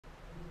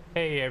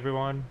Hey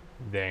everyone,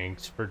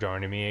 thanks for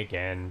joining me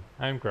again.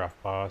 I'm Gruff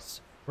Boss.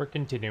 We're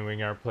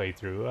continuing our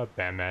playthrough of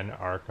Batman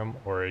Arkham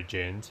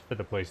Origins for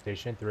the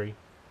PlayStation 3.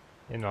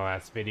 In the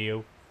last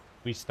video,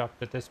 we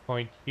stopped at this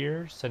point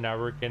here, so now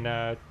we're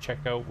gonna check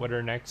out what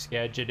our next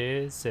gadget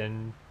is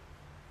and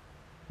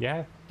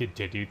yeah,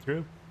 continue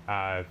through.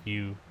 If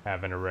you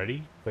haven't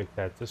already, click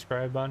that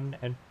subscribe button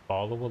and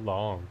follow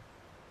along.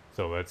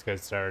 So let's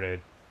get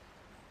started.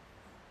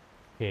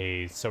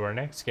 Okay, so our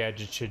next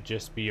gadget should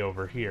just be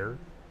over here.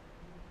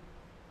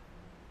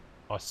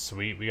 Oh,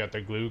 sweet, we got the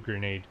glue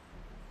grenade.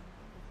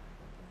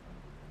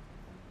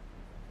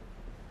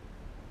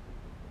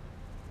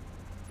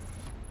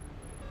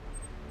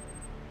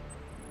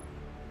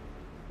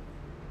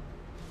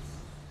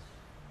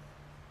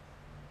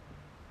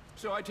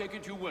 So I take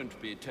it you won't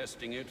be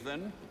testing it,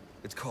 then?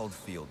 It's called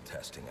field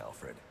testing,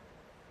 Alfred.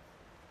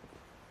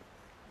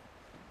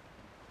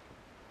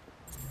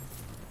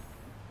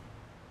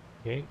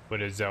 Okay,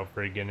 what is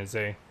Alfred gonna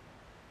say?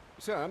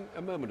 Sir,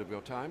 a moment of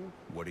your time.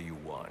 What do you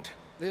want?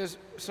 There's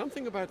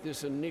something about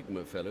this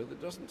Enigma fellow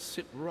that doesn't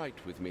sit right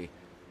with me.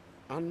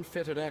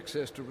 Unfettered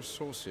access to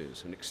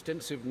resources, an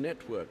extensive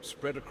network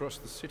spread across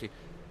the city.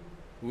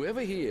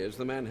 Whoever he is,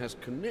 the man has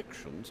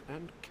connections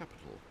and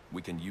capital.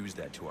 We can use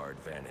that to our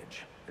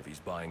advantage. If he's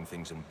buying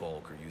things in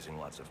bulk or using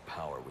lots of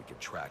power, we could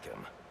track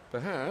him.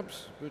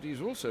 Perhaps, but he's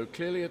also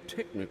clearly a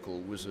technical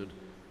wizard.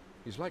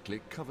 He's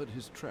likely covered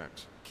his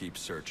tracks. Keep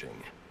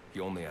searching. He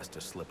only has to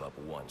slip up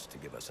once to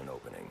give us an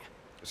opening.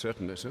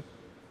 Certainly, sir.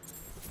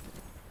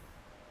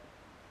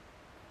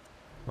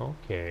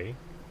 Okay.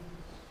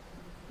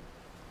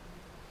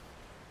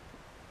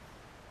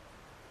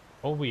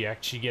 Oh, we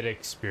actually get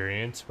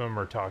experience when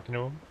we're talking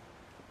to him?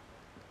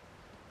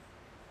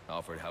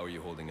 Alfred, how are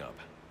you holding up?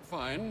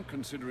 Fine,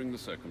 considering the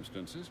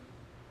circumstances.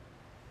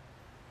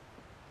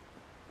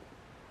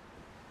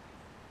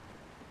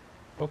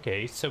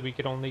 Okay, so we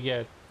could only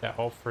get the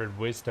Alfred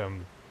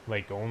wisdom,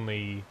 like,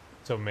 only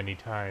so many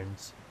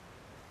times.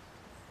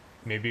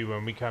 Maybe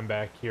when we come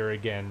back here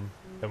again,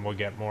 then we'll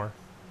get more.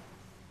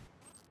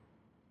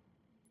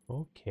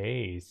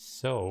 Okay,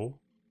 so...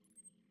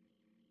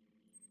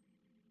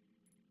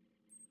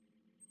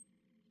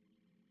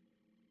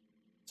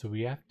 So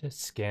we have to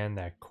scan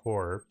that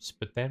corpse,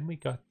 but then we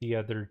got the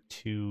other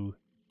two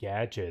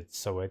gadgets,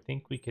 so I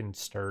think we can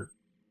start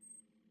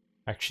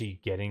actually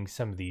getting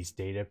some of these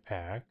data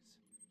packs.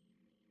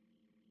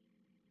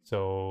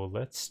 So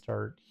let's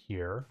start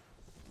here.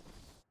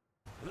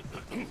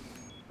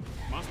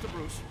 Master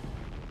Bruce.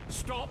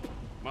 Stop!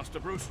 Master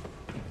Bruce.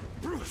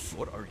 Bruce!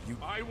 What are you...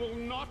 I will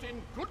not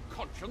in good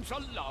conscience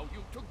allow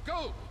you to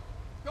go.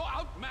 You're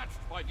outmatched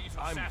by these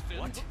assassins.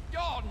 What?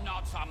 You're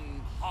not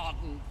some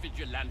hardened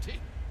vigilante.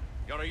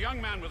 You're a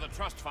young man with a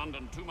trust fund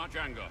and too much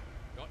anger.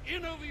 You're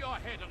in over your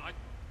head, and I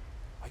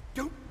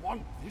don't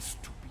want this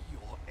to be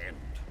your end.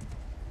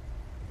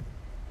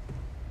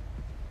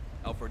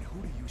 Alfred,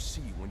 who do you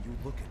see when you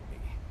look at me?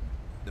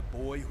 The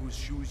boy whose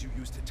shoes you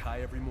used to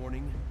tie every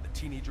morning? The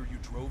teenager you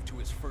drove to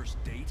his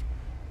first date?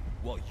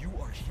 While you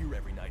are here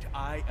every night,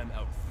 I am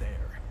out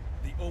there.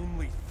 The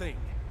only thing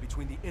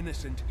between the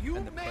innocent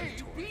and the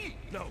predator. Be.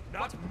 No,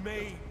 not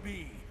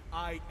maybe.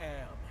 I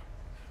am.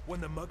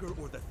 When the mugger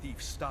or the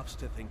thief stops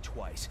to think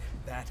twice,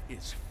 that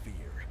is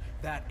fear.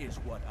 That is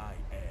what I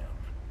am.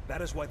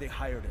 That is why they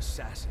hired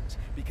assassins,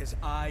 because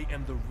I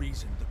am the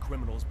reason the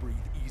criminals breathe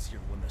easier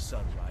when the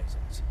sun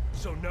rises.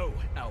 So no,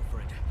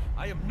 Alfred,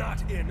 I am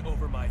not in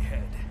over my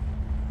head.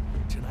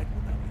 Tonight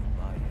will not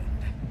be my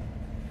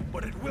end,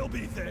 but it will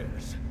be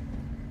theirs.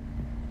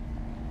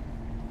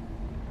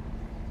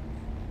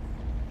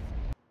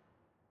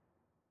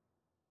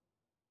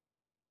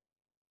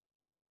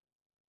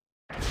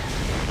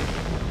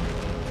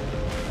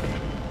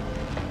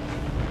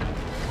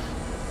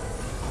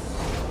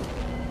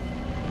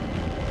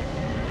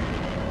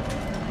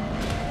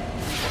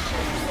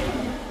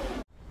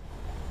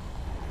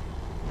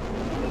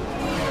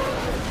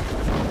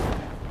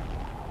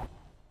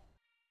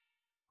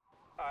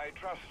 I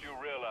trust you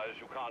realize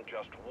you can't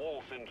just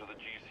waltz into the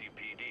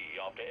GCPD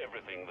after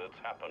everything that's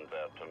happened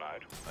there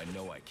tonight. I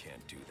know I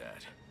can't do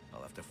that.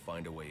 I'll have to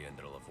find a way in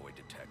that'll avoid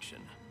detection.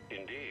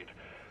 Indeed.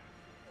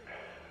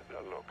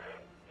 Look,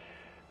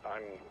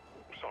 I'm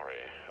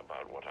sorry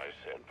about what I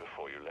said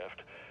before you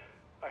left.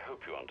 I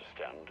hope you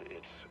understand.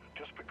 It's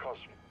just because...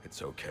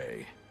 It's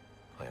okay.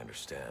 I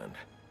understand.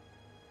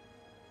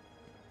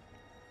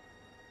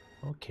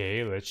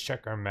 Okay, let's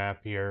check our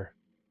map here.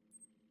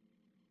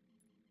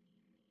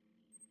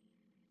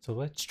 So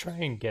let's try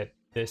and get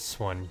this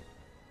one.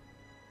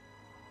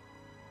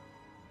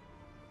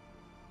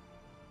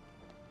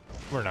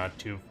 We're not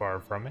too far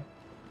from it.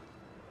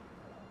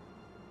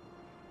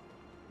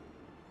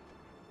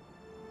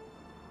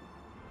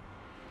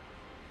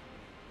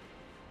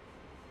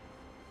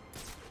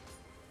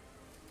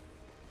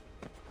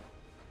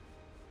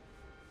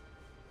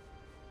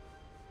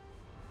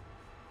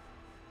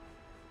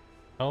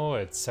 Oh,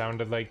 it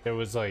sounded like there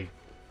was like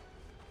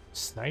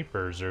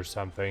snipers or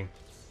something.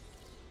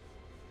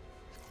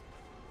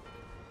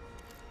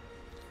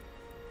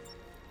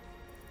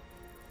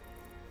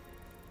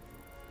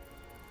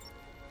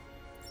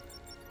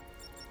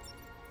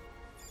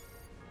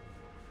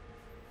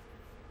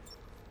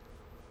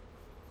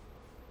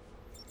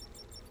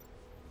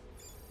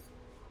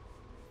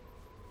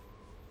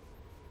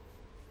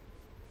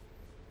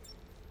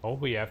 Oh,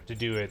 we have to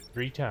do it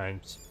 3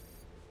 times.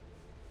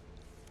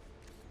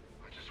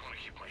 I just want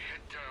to keep my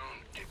head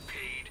down, get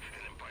paid, and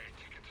then buy a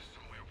ticket to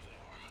somewhere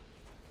warm.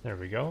 There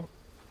we go.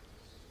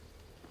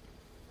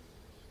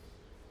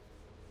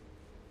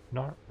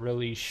 Not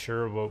really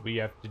sure what we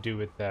have to do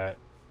with that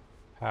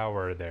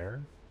power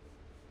there.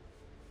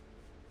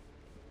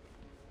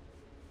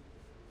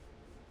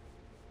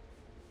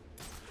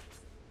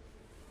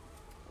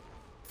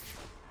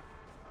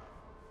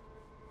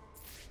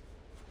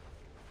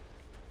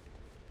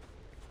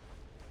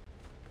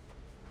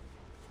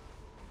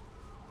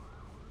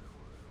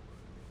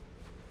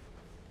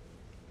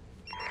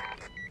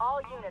 All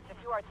units, if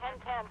you are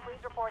 1010,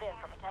 please report in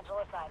for potential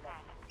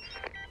assignments.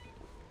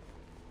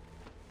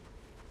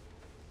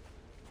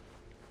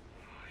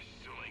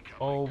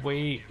 Oh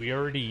wait, we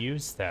already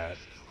used that.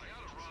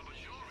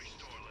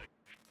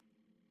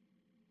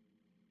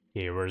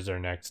 Okay, where's our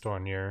next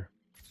one here?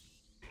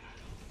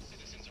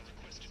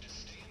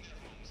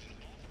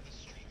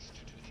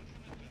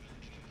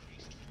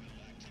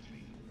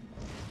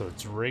 So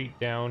it's right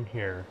down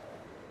here.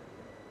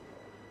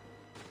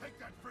 Take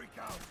that freak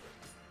out!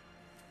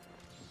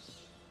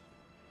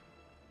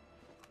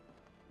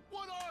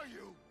 What are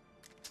you?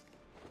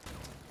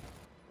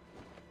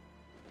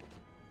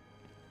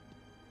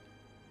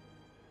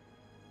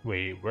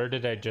 Wait, where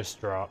did I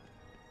just drop?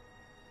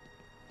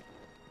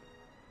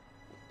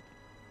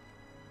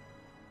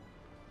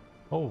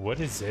 Oh, what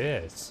is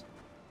this?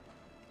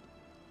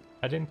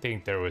 I didn't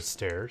think there was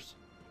stairs.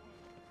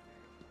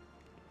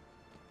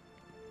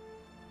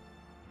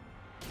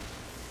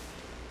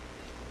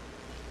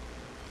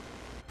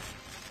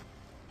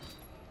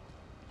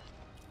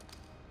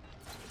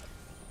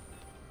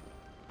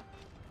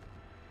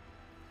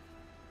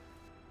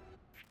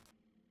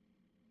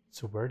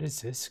 So where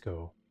does this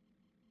go?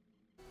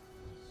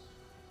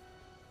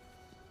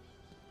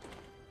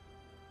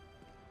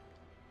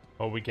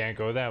 Oh, we can't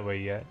go that way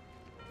yet.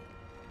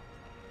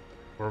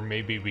 Or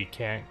maybe we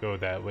can't go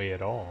that way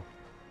at all.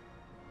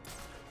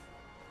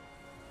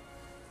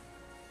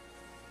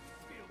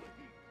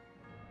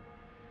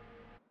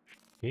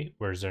 Okay,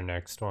 where's our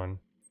next one?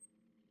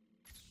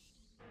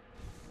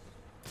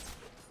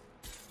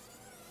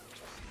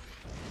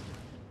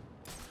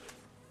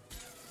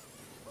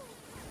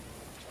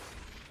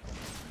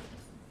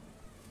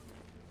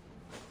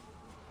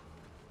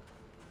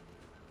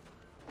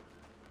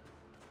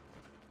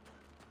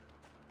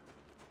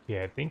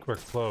 Yeah, I think we're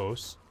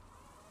close.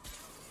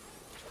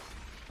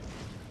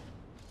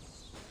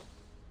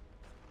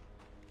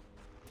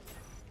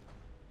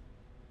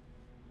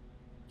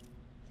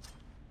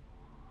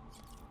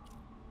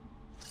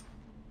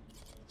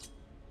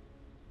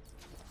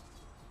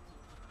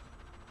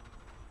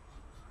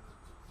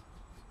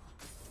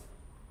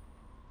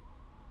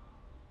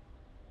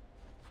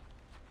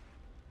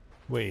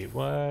 Wait,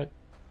 what?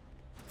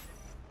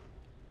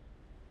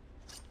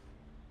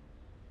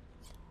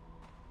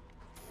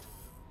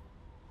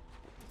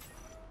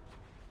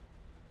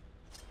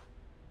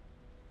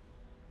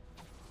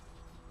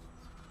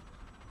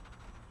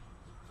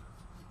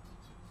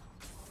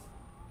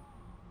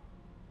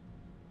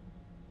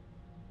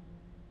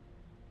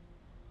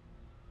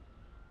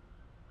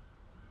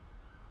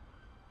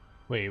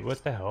 Wait,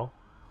 what the hell?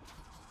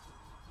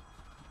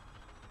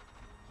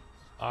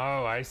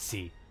 Oh, I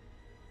see.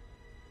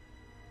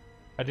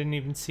 I didn't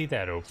even see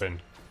that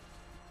open.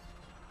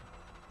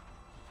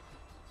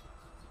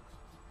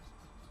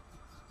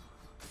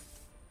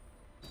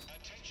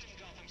 Attention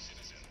Gotham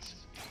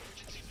citizens.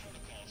 Emergency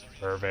protocols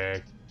are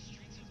Perfect.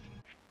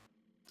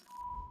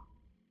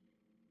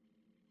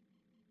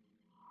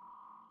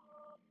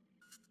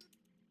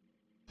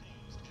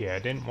 Yeah, I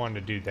didn't want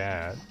to do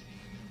that.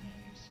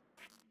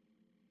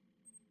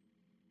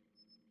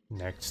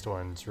 Next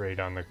one's right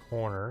on the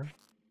corner.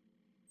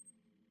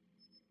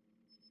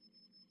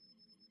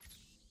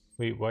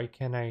 Wait, why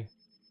can't I?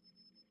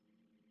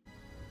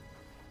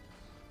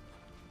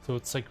 So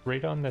it's like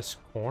right on this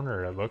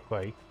corner, it looked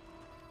like.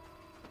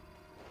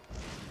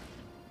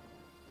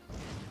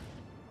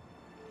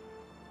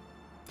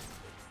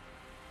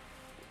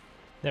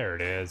 There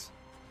it is.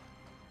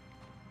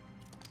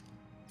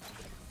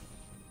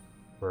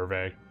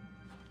 Perfect.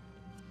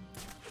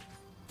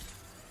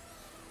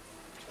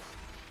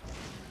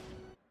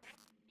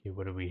 Okay,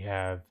 what do we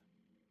have?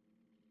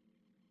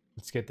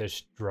 Let's get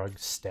this drug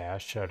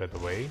stash out of the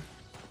way.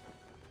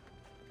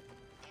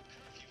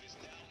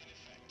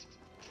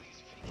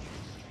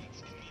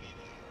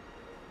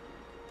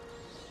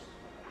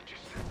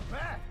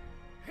 Matt!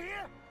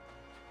 Here?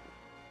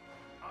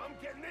 I'm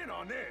getting in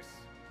on this.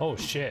 Oh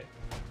shit.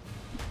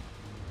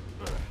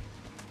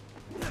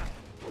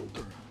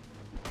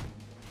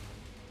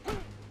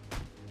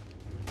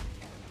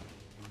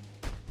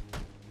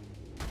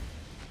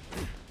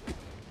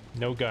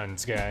 No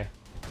guns, guy.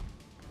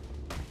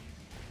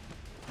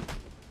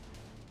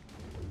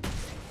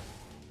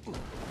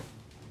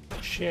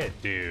 Shit,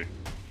 dude.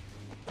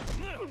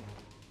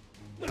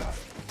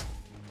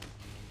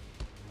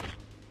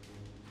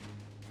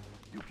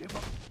 You give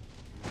up.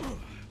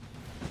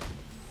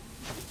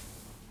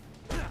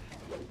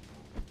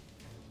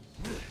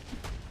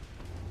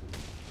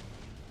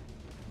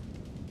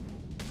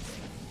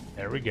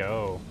 There we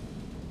go.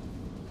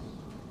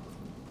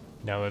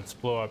 Now let's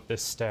blow up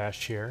this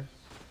stash here.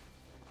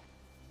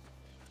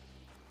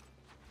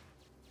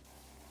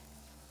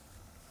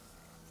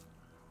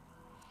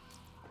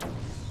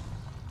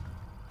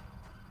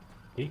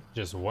 Okay,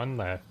 just one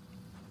left.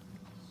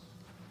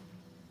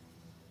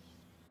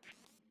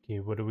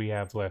 Okay, what do we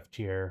have left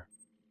here?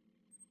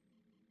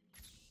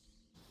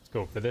 Let's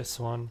go for this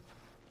one.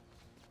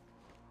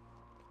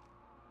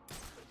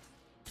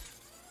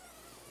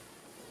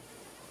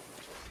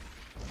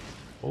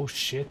 Oh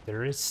shit,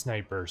 there is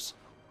snipers.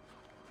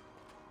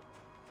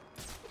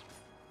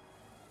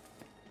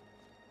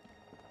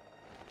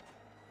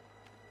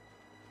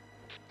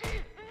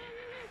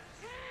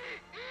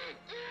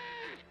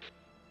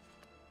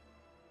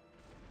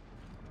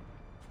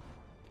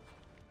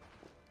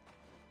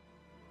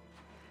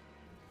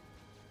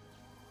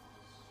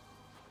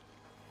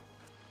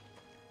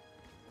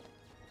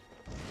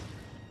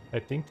 I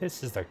think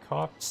this is the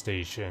cop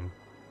station.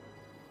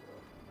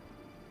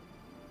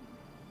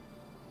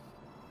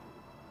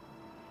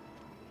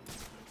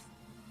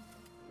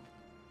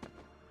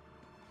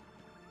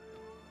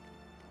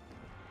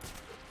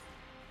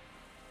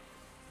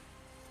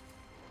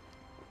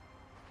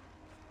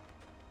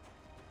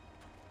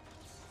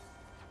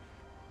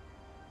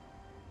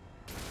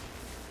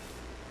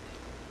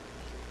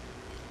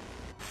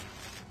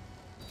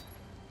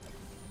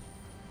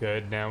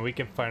 Good, now we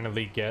can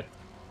finally get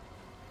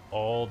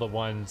all the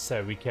ones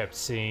that we kept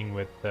seeing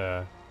with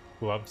the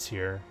gloves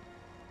here.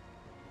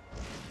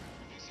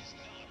 This is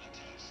not a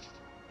test.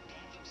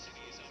 Gotham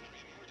City is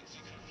under emergency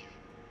curfew.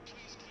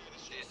 Please clear the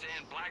streets. You're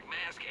saying Black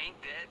Mask ain't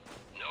dead?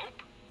 Nope.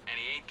 And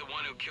he ain't the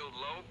one who killed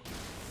Loeb?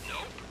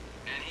 Nope.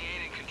 And he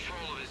ain't in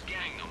control of his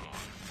gang no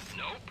more?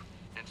 Nope.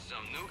 And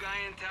some new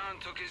guy in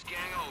town took his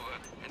gang over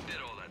and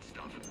did all that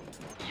stuff?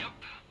 Yup.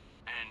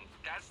 And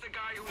that's the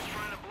guy who was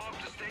trying to blow up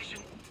the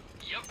station?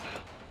 Yup.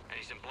 And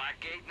he's in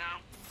Blackgate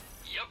now?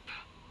 Yup.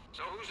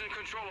 So who's in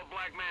control of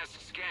Black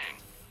Mask's gang?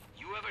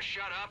 You ever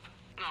shut up?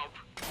 Nope.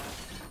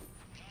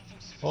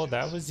 Well,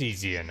 that was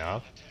easy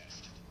enough.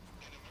 Test.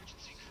 An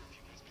emergency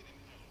curfew has been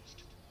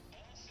imposed.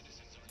 All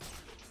citizens are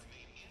instructed to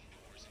remain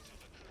indoors until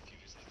the curfew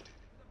is lifted.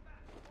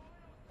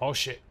 Oh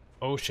shit,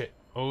 oh shit,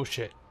 oh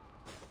shit.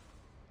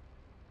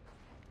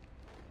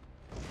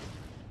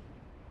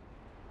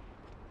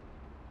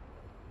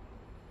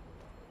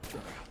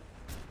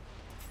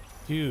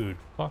 Dude,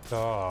 fuck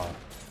off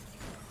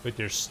with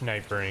your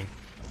snipering.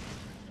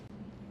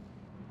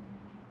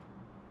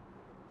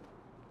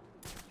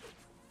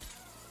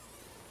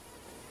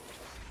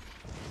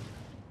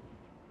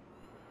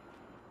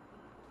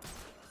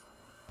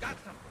 Got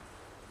something.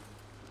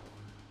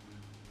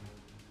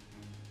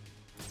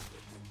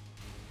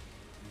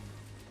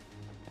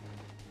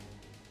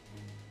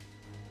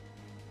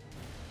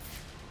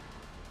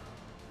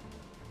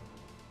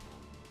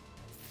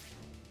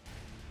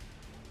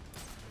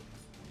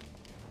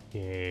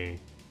 Okay.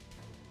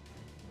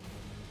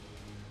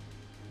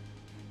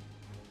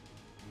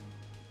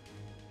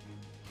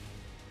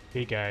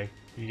 Hey guy,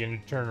 you gonna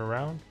turn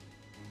around?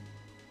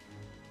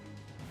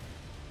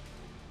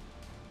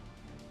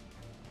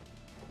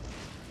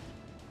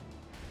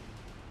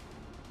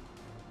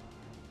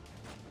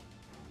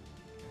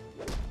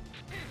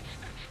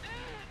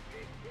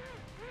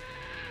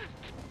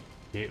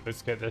 Okay,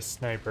 let's get this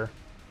sniper.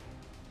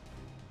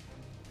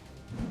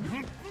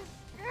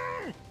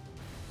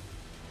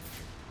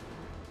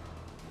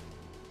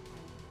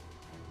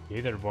 Okay,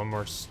 there's one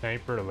more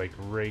sniper like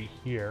right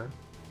here.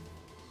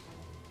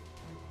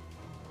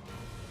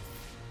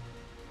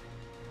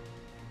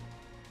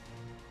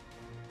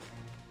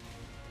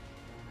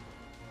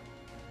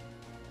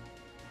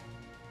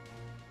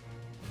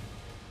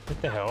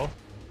 What the hell?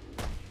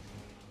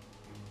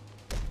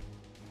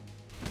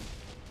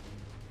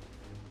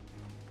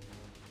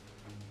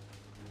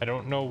 I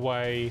don't know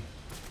why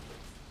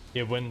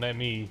it wouldn't let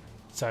me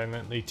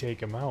silently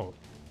take him out.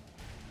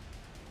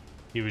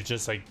 He was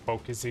just like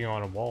focusing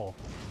on a wall.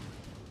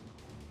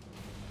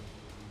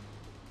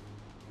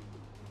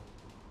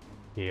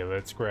 Okay,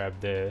 let's grab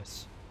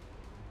this.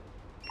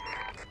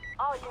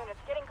 All units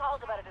getting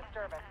calls about a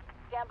disturbance.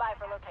 Stand by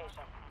for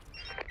location.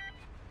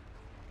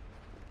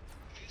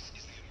 This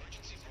is the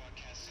emergency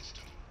broadcast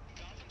system.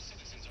 Gotham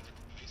citizens are.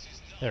 This is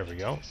not There we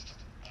go. a test.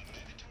 A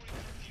mandatory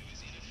curfew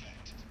is in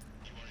effect.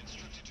 You are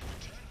instructed to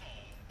return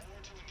home or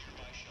to a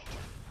nearby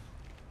shelter.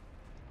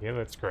 Yeah,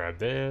 let's grab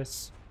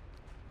this.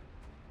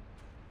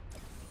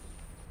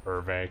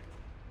 Perfect.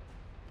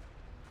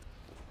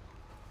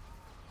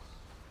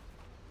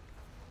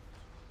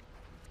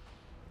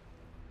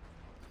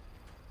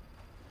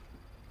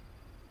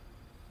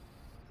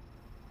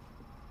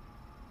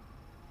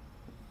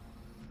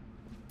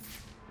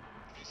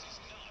 This is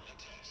not a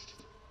test.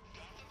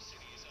 Gotham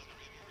City is under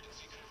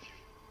emergency curfew.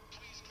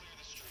 Please clear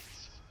the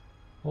streets.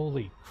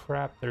 Holy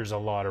crap, there's a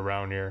lot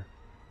around here.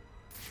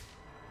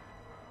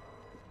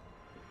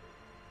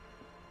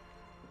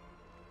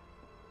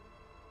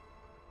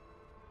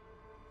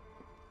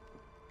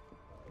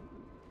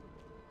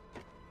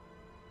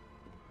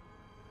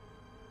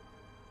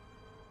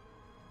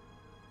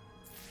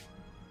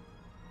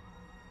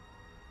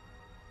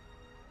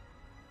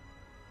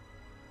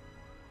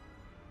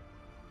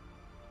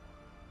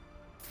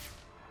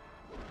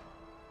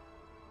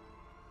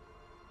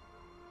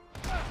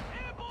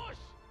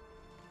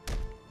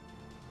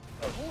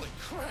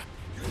 I'm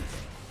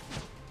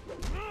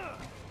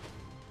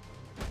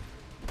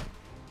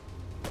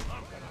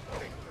gonna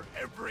pay for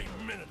every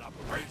minute of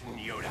beating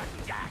you to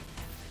death.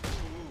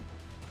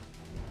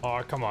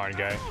 Oh, come on,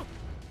 guy.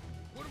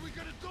 What are we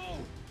gonna do?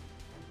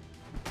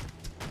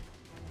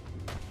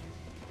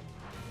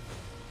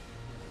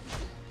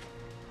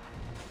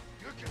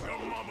 Your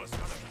mama's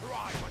gonna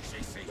cry when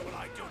she sees what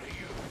I do to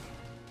you.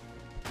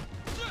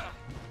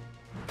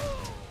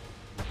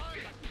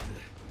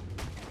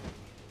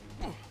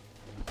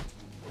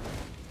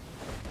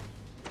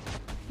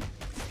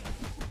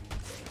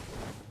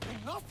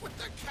 Enough with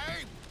the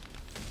cape!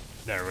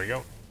 There we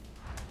go.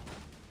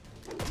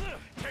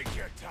 Take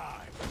your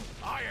time.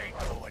 I ain't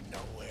going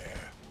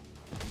nowhere.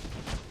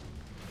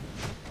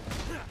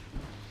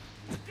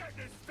 Get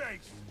in his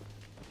face!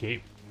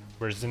 Okay,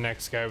 where's the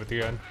next guy with the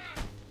gun?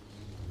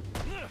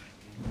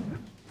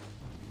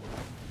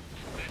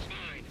 That's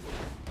mine.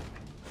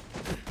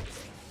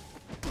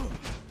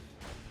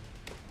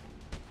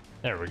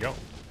 There we go.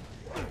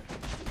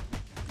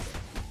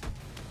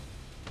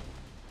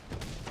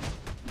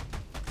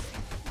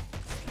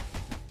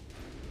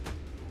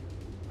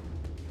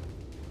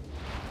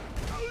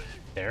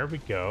 There we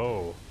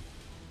go.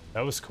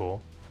 That was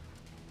cool.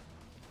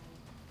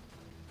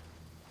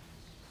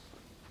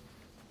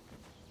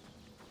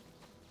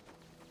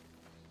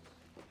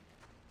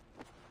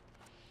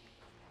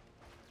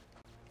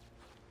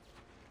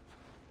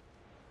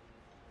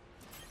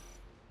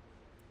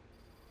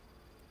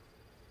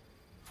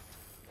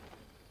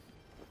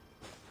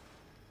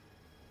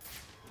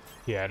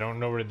 Yeah, I don't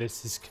know where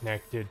this is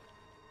connected.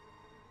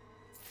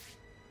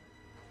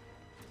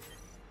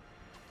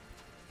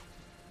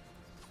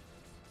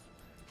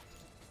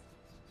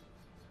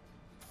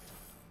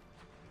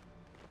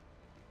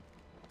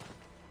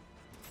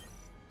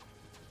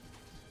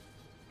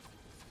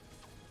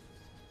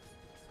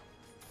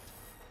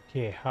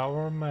 Okay, how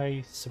am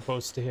I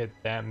supposed to hit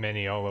that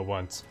many all at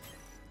once?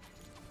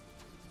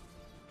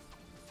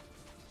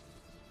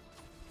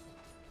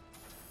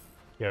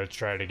 Yeah, let's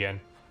try it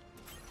again.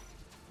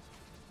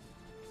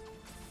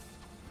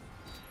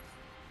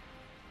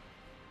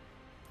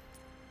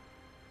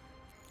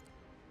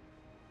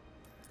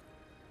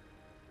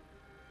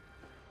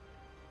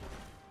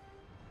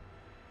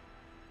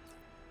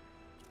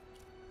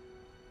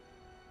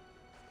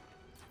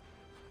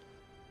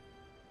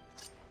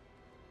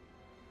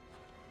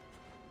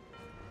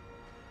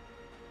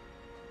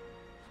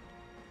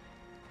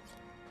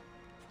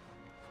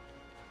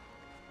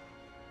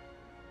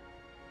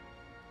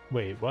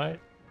 Wait, what?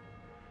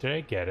 Did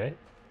I get it?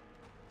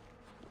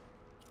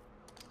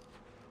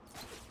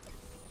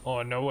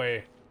 Oh, no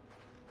way.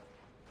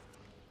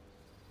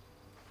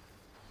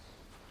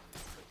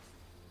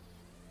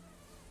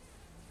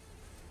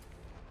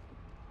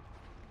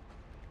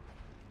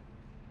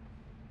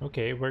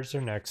 Okay, where's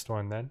our next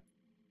one then?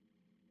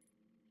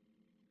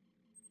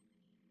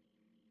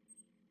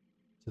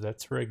 So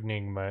that's where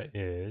Enigma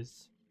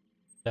is.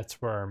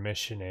 That's where our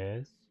mission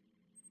is.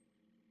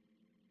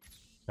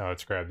 Now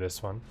let's grab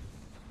this one.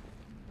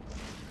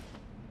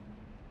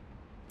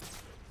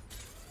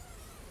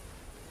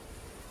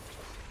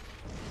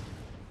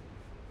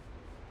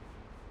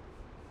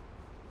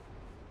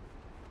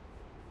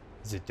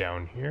 Is it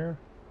down here?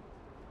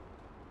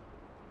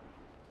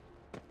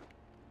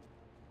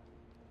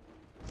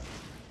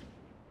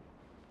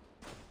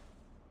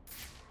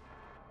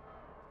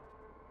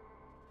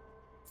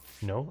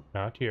 No,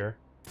 not here.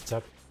 It's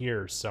up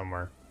here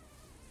somewhere.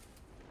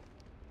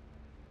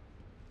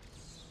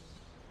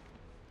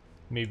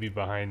 Maybe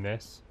behind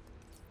this.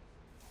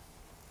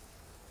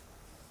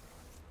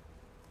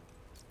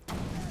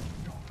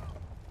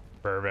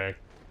 Perfect.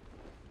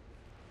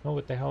 Oh,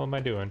 what the hell am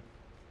I doing?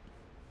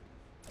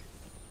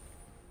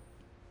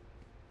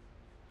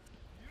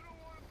 You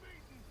don't want to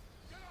beaten.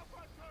 Get off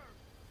my turf.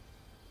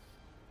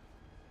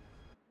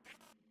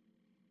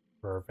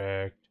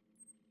 Perfect.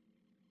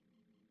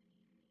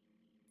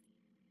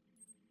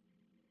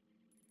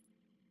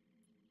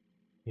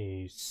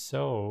 Okay,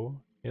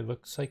 so it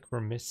looks like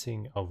we're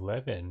missing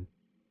 11.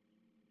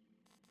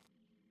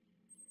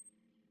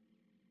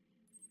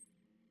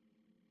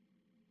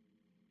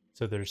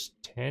 So there's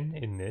 10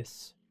 in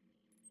this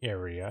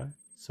area,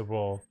 so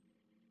we'll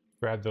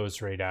grab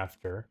those right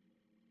after.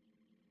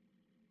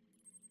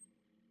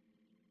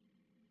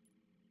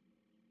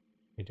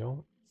 I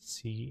don't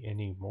see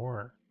any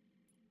more.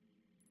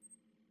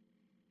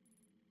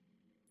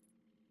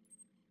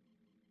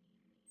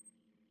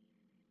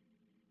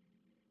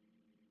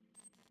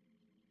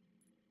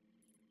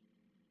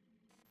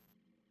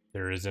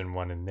 There isn't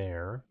one in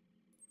there.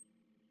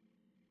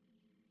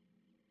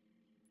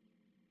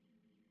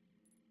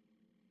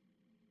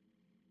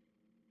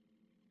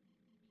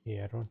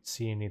 Yeah, I don't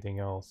see anything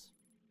else.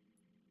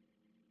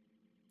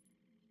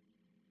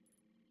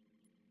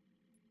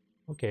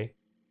 Okay,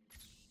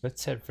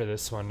 let's head for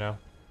this one now.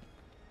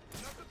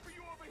 Nothing for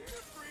you over here,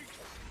 freak.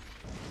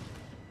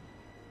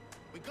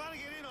 We gotta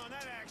get in on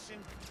that action.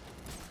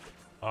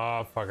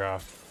 Oh, fuck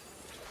off.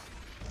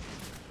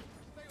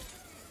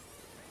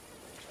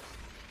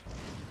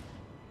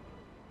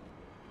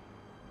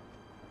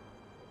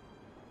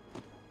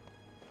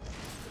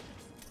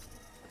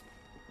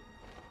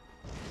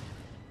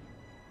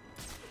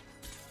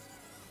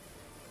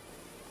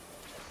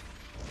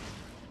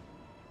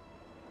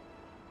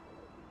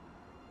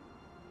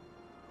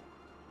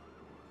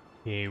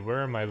 Okay,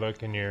 where am I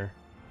looking here?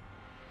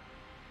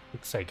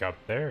 Looks like up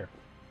there.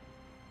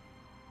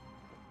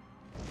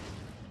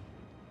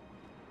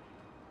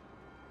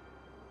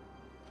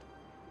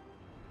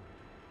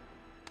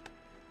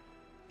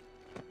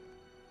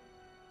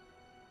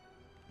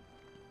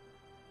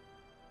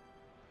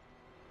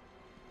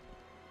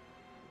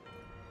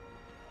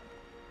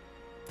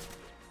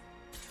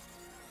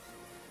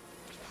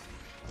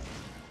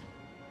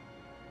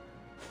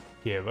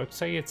 Yeah, it looks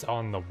like it's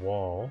on the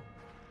wall.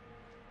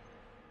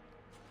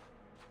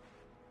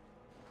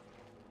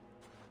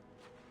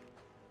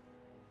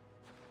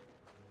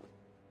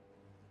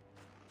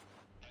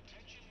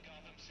 Attention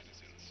Gotham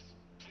citizens.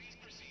 Please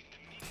proceed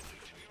immediately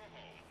to your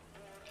home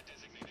or a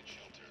designated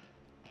shelter.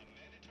 A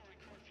mandatory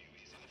curfew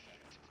is in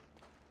effect.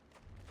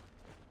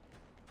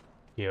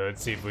 Yeah,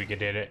 let's see if we can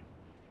hit it.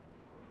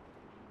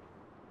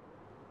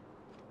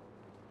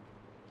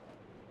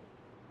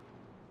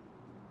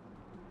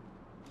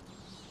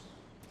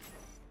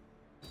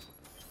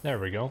 There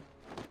we go.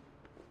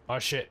 Oh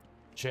shit.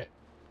 Shit.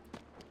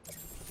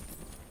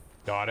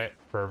 Got it.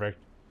 Perfect.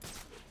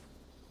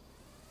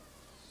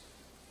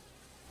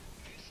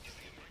 This is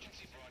the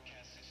emergency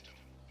broadcast system.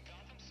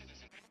 Gotham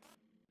citizens.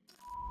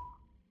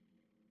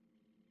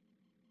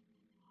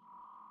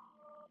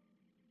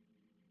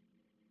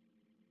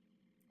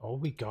 Oh,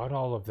 we got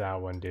all of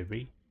that one, did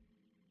we?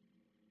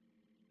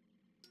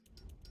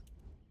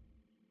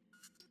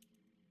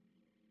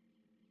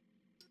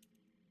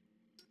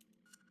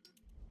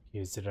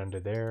 Is it under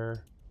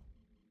there?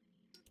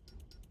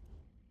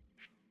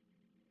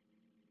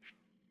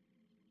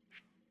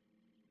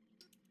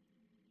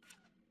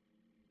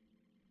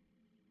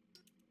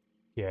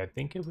 Yeah, I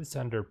think it was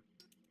under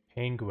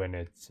Penguin,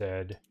 it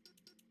said.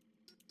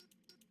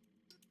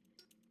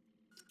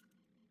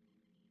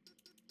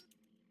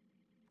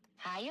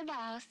 Hiya,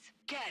 boss.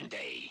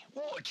 Candy,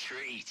 what a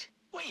treat.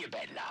 Where you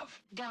been,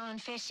 love? Gone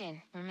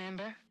fishing,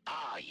 remember?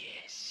 Ah,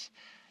 yes.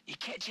 You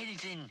catch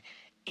anything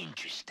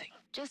interesting?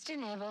 Just a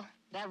nibble.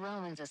 That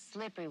Roman's a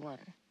slippery one.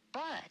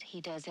 But he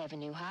does have a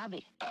new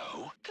hobby.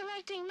 Oh?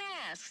 Collecting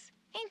masks.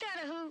 Ain't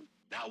that a hoot?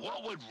 Now,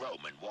 what would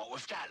Roman want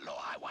with that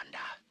lot, I wonder?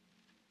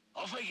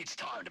 I think it's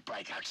time to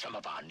break out some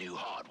of our new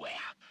hardware.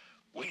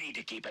 We need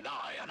to keep an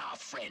eye on our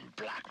friend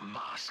Black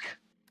Mask.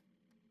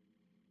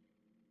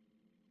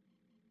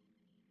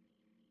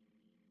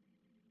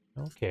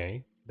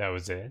 Okay, that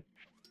was it.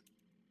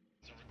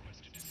 Are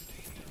requested to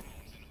stay in their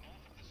homes and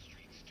off of the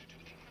streets due to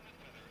inclement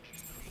weather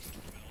and increased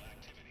criminal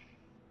activity.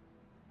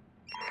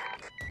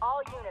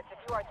 All units, if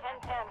you are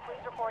 1010,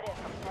 please report in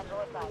for potential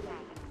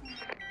assignment.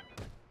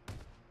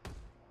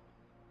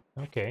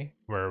 Okay,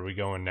 where are we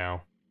going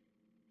now?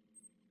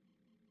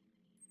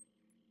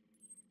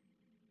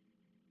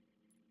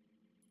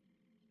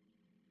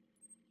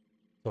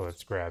 So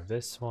let's grab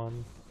this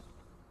one.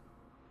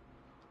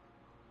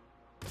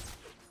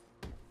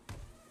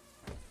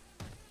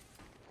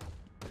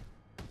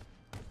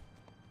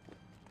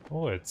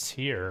 Oh, it's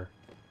here.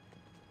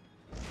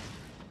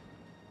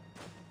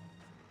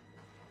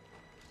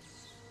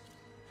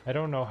 I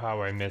don't know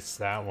how I missed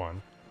that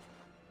one.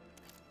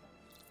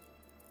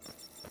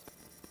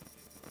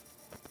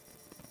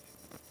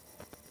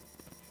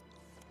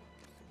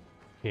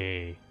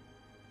 Okay.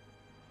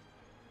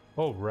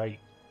 Oh, right.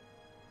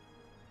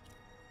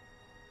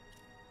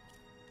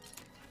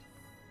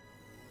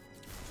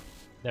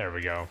 There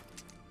we go.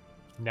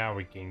 Now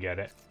we can get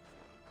it.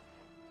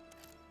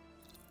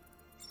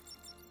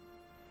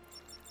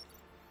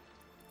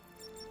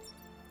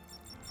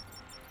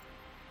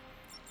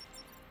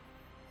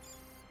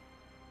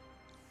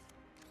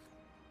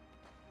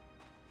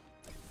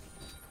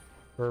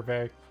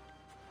 Perfect.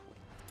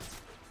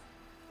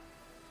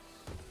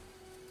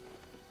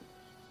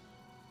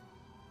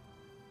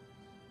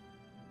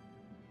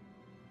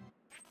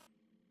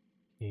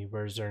 Okay,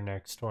 where's our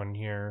next one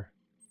here?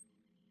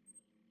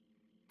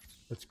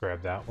 Let's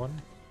grab that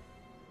one.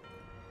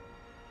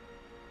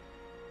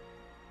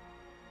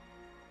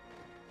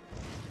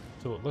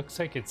 So it looks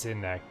like it's in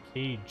that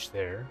cage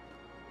there.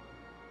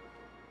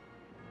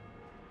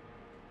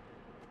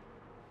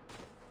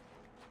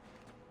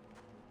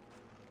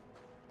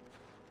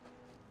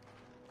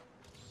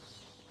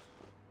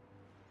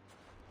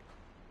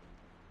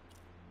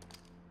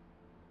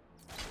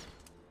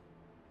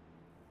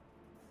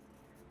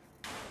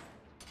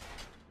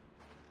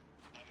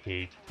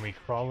 Okay, can we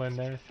crawl in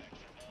there?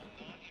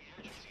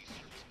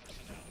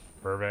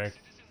 Perfect.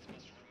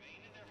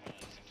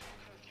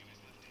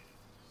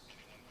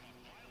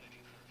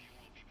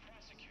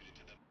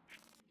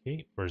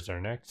 Okay, where's our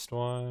next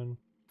one?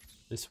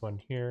 This one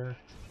here.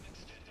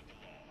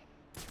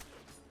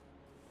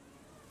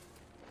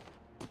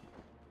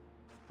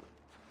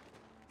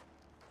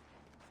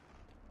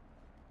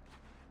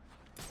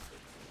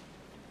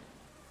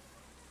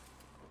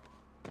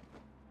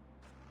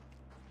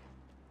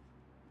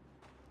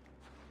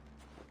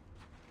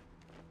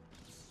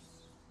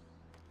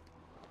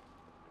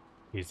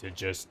 Is it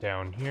just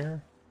down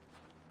here?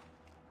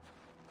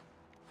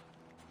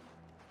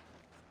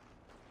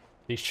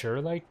 They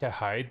sure like to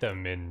hide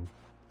them in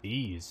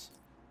these.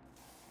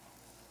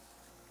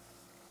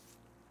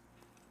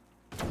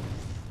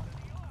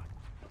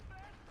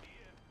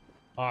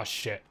 Oh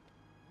shit.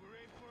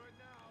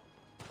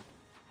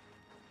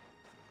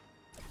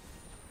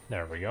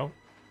 There we go.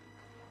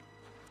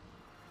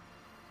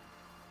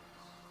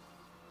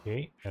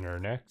 Okay, and our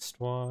next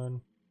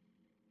one.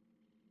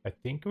 I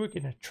think we're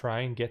gonna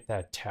try and get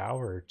that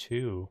tower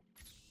too.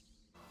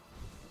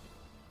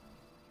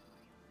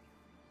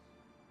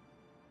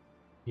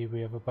 Okay,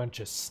 we have a bunch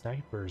of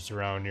snipers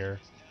around here.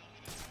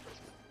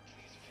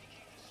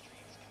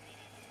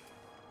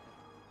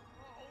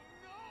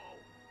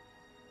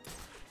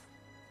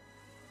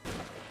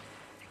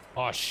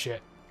 Oh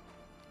shit.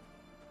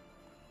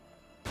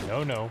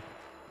 No, no.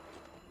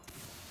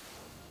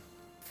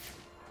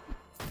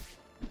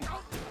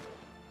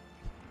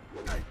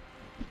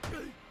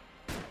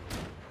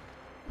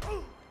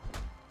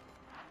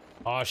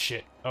 Oh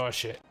shit. Oh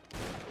shit.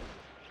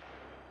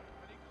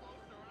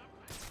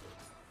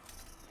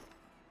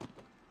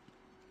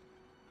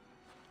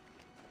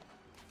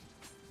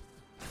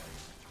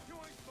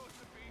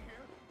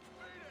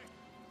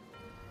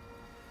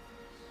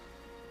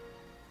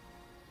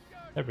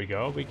 There we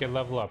go. We can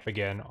level up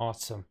again.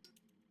 Awesome.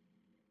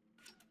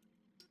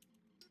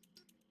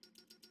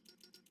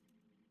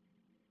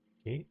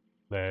 Okay,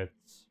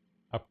 let's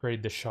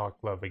upgrade the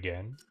shock glove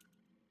again.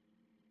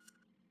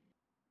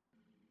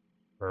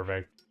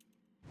 Perfect.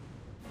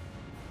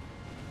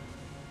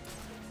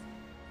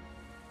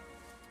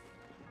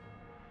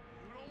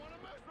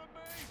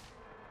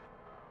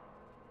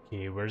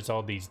 Okay, where's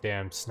all these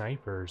damn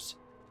snipers?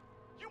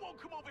 You won't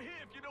come over here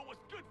if you know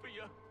what's good for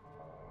you.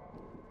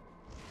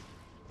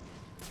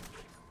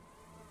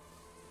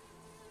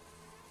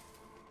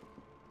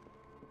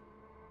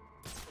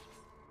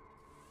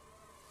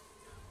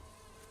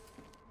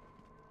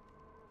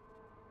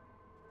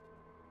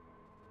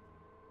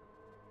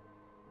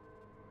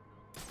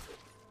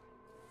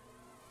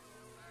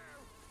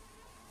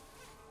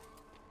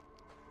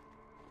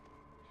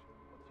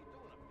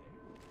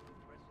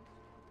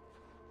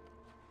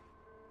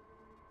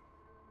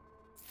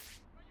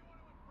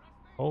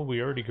 Oh,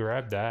 we already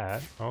grabbed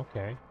that.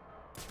 Okay.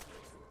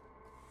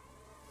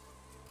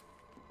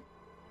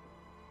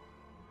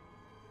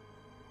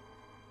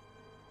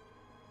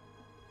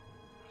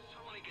 So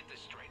let me get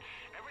this straight.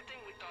 Everything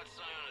we thought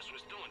Sionis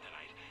was doing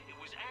tonight, it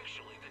was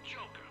actually the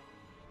Joker.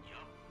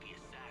 Yup, the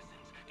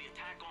assassins, the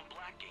attack on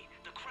Blackgate,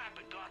 the crap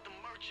at Gotham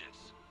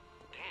Merchants.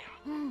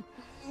 Damn.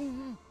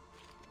 He's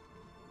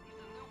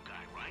a new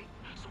guy, right?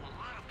 So a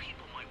lot of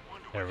people might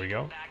wonder There we if he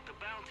go. can back the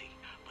bounty.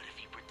 But if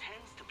he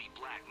pretends to be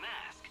Black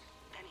Mask,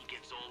 then he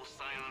gets all of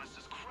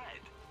Sionis'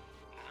 cred.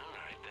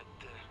 Alright,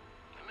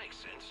 that makes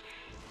sense,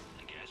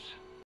 I guess.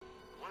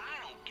 What I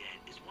don't get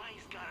is why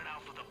he's got it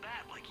out for the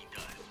bat like he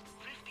does.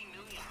 50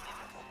 million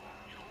bucks.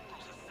 You know,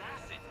 those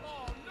assassins.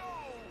 Oh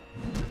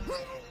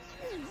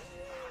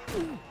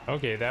no!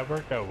 Okay, that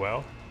worked out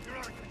well. You're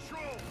out of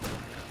control.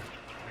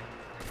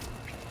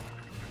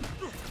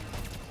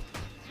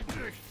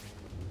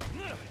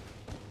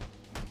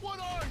 What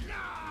are you?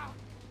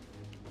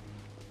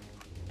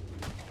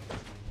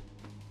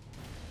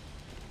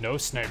 No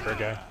sniper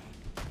guy.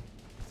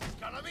 It's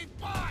gonna be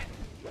fun.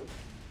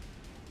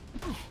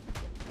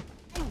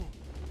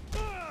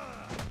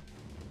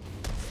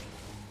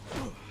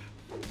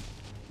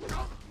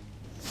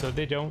 So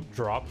they don't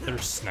drop their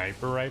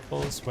sniper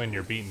rifles when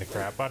you're beating the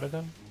crap out of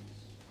them?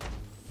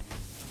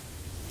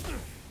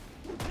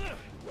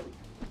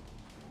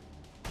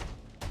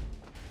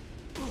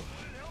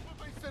 Help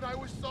if I said I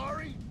was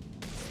sorry.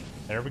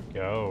 There we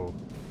go.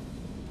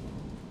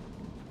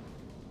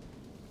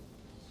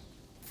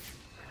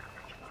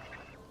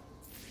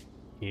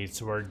 Okay,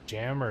 so our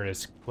jammer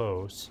is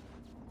close.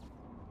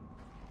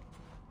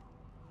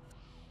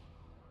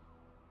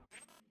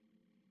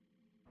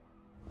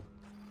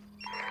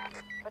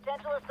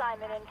 Potential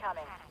assignment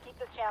incoming. Keep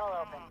this channel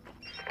open.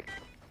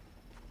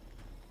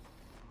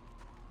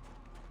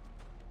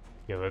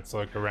 Okay, let's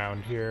look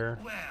around here.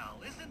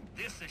 Well, isn't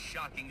this a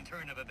shocking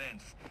turn of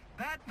events?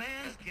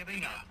 Batman's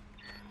giving up.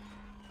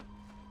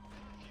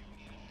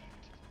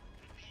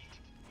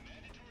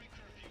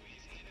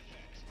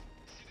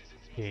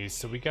 Okay,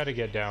 so we gotta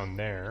get down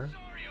there.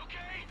 Sorry,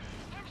 okay?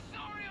 I'm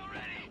sorry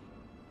already.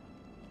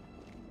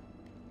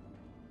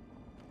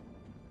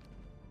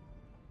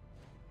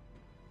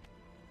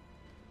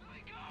 Let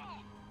me go.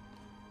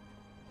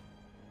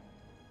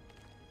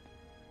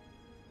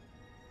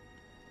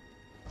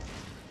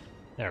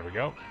 There we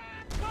go.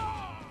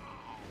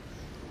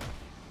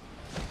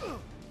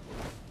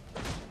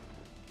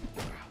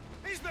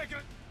 He's making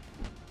it.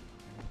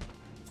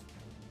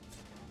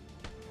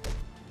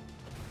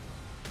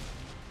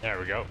 There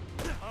we go.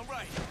 All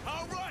right.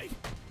 All right.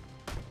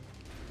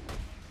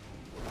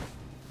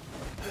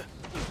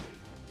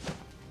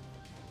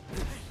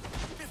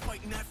 They're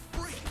fighting that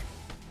freak.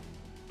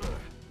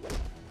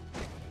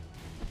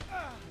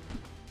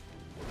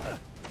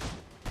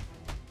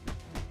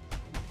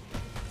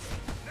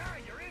 Now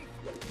you're in.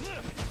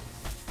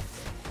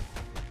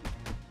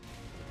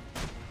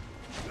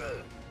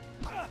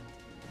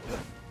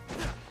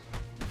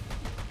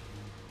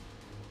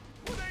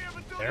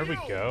 There we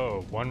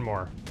go. One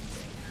more.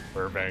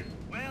 Perfect.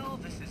 Well,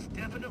 this is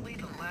definitely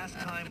the last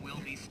time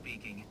we'll be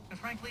speaking. And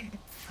frankly,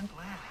 I'm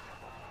glad.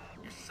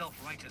 Your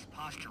self-righteous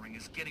posturing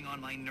is getting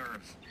on my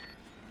nerves.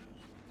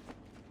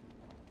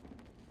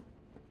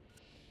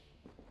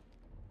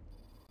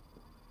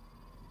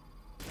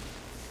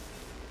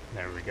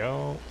 There we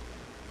go.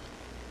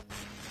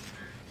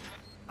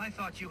 I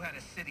thought you had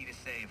a city to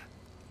save.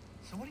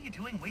 So what are you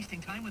doing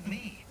wasting time with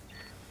me?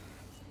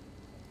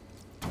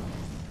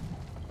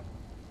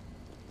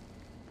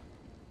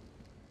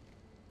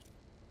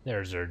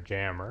 There's our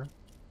jammer.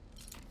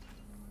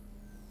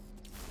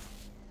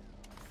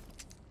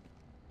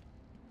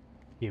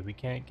 Yeah, we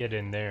can't get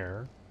in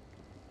there.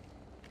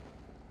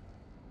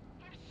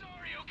 I'm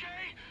sorry,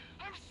 okay?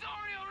 I'm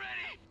sorry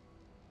already!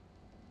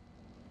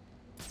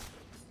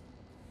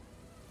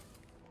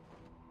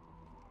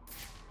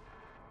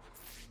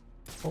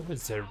 What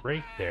was it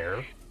right there?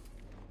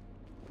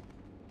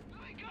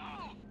 Let me go!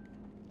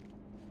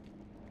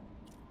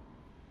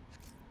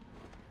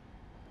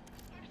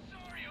 I'm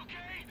sorry,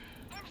 okay?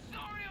 I'm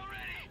sorry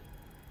already!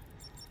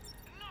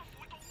 Enough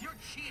with the... You're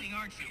cheating,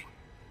 aren't you?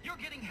 You're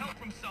getting help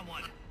from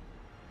someone.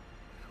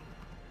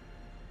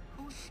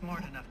 Who's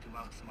smart enough to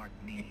outsmart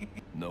me?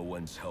 No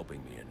one's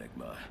helping me,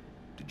 Enigma.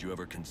 Did you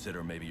ever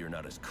consider maybe you're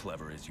not as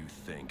clever as you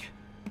think?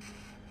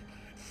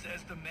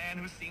 Says the man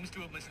who seems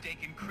to have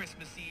mistaken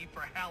Christmas Eve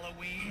for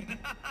Halloween.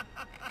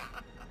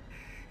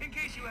 In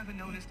case you haven't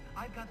noticed,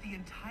 I've got the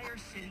entire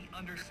city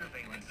under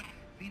surveillance,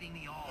 feeding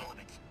me all of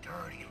its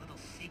dirty little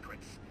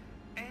secrets.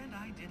 And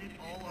I did it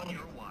all on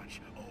your watch,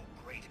 oh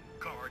great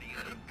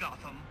guardian of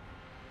Gotham.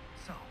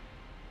 So,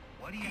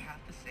 what do you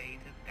have to say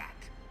to that?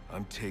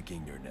 I'm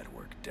taking your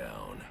network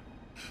down.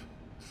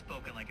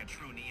 Spoken like a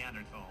true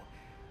Neanderthal.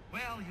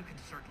 Well, you can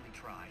certainly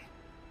try.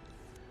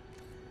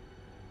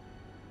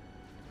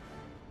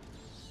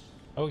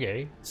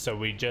 Okay, so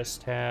we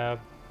just have,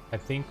 I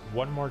think,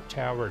 one more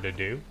tower to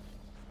do.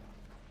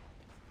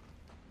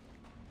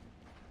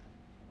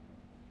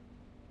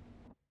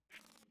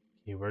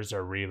 Okay, where's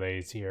our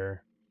relays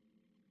here?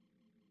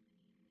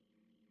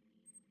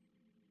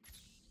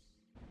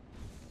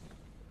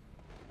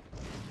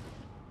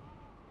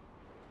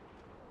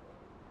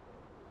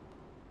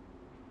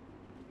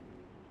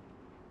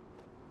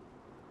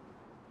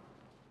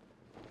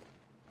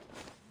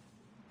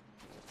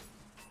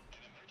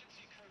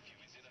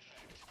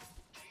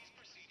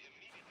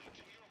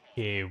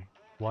 Okay,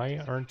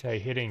 why aren't I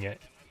hitting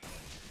it?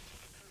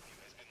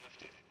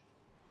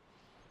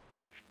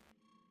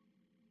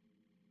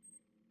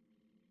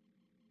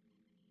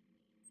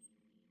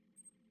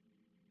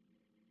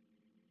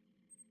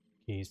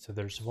 Okay, so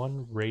there's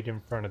one right in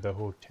front of the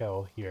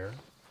hotel here.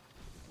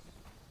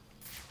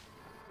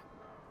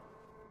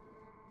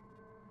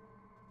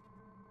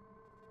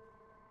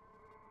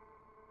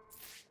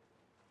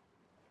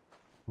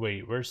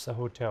 Wait, where's the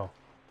hotel?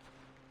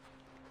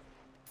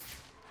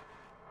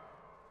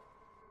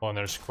 Well, and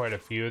there's quite a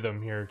few of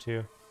them here too.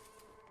 You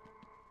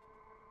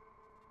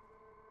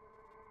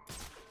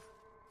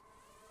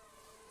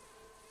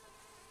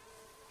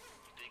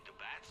think the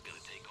Bat's gonna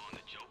take on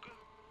the Joker?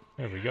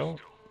 There we go.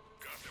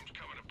 Gotham's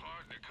coming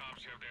apart and the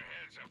cops have their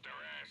heads up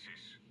their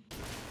asses.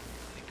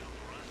 They come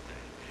for us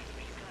then.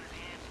 He's got his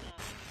hands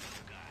full with the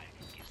new guy.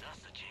 Gives us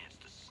a chance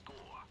to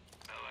score.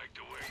 I like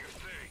the way you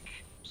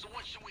think. So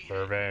what should we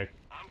Perfect.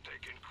 I'm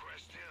taking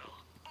Crest Hill.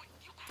 Oh,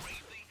 you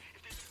crazy?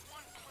 If there's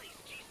one place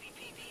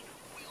GCPD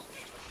will be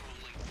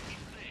patrolling,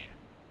 it's there.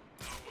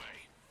 No way.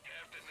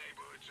 Half the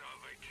neighborhood's on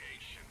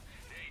vacation.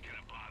 They ain't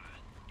gonna bother.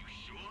 You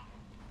sure?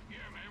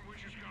 Yeah, man, we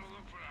just gotta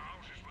look for the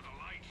houses with the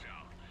lights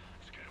out.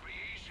 It's gonna be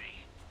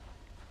easy.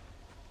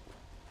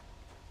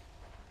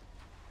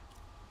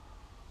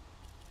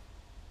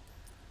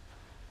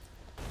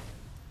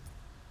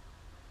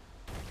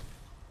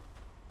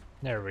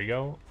 There we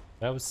go.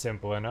 That was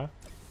simple enough.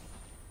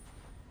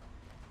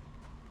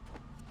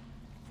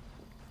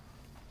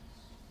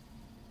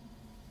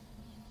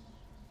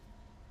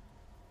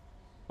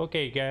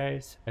 Okay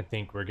guys, I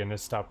think we're gonna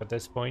stop at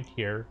this point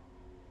here.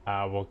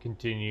 We'll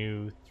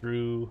continue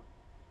through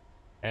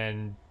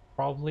and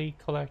probably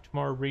collect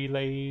more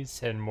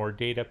relays and more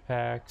data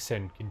packs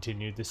and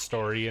continue the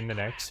story in the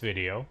next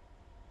video.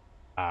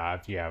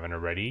 If you haven't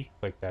already,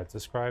 click that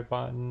subscribe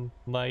button,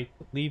 like,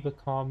 leave a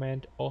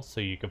comment.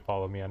 Also, you can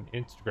follow me on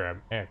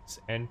Instagram, X,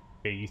 and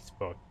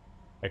Facebook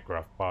at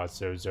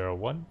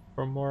GruffBoss001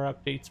 for more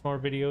updates, more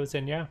videos,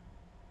 and yeah.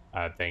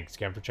 Thanks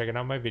again for checking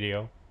out my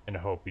video, and I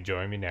hope you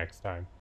join me next time.